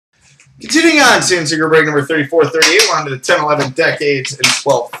Continuing on, Sinsinger break number 34-38. We're on to the 10-11 decades and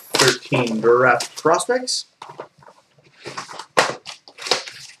 12-13 draft prospects.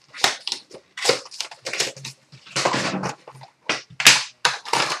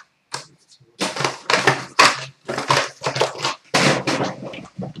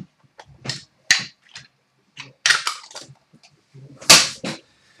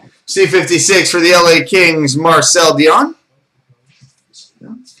 C56 for the LA Kings, Marcel Dion.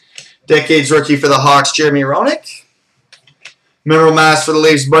 Decades rookie for the Hawks, Jeremy Roenick. Mineral Mass for the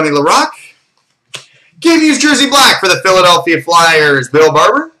Leafs, Bunny LaRock. Game used jersey black for the Philadelphia Flyers, Bill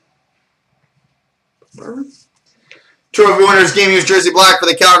Barber. Trophy winners, game used jersey black for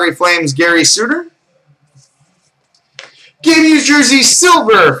the Calgary Flames, Gary Suter. Game used jersey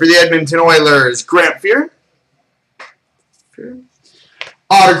silver for the Edmonton Oilers, Grant Fuhr.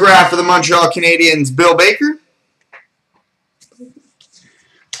 Autograph for the Montreal Canadiens, Bill Baker.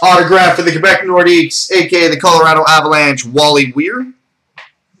 Autograph for the Quebec Nordiques, a.k.a. the Colorado Avalanche, Wally Weir.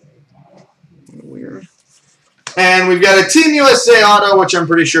 And we've got a Team USA auto, which I'm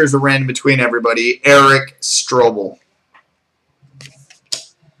pretty sure is a random between everybody, Eric Strobel.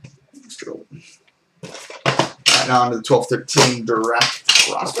 Right, now on to the 12-13 draft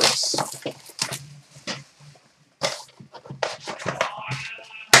prospects.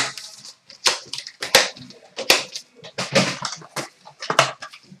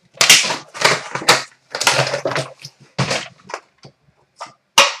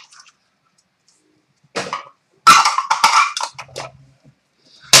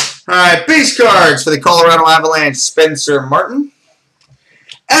 Alright, base cards for the Colorado Avalanche, Spencer Martin.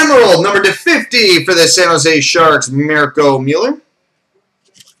 Emerald, number /50 for the San Jose Sharks, Mirko Mueller.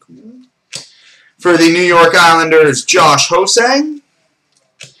 For the New York Islanders, Josh Hosang.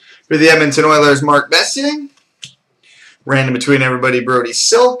 For the Edmonton Oilers, Mark Messier. Random between everybody, Brody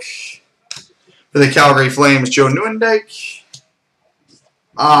Silk. For the Calgary Flames, Joe Nieuwendyk.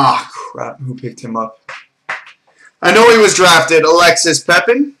 Ah, crap, who picked him up? I know he was drafted, Alexis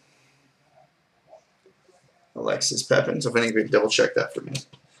Pepin. So if anything, double check that for me.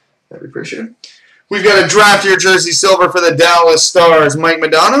 That'd be appreciated. We've got a draft year jersey silver for the Dallas Stars, Mike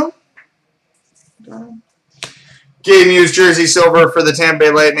Modano. Game used jersey silver for the Tampa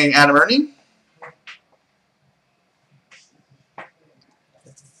Bay Lightning, Adam Ernie.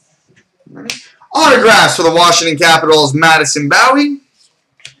 Autographs for the Washington Capitals, Madison Bowie.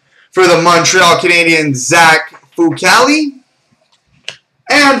 For the Montreal Canadiens, Zach Fucale.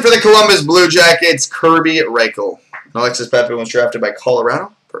 And for the Columbus Blue Jackets, Kirby Reichel. Alexis Pepin was drafted by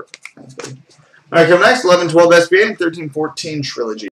Colorado. Perfect. Thanks, buddy. All right, coming next, 11-12 SBA and 13-14 Trilogy.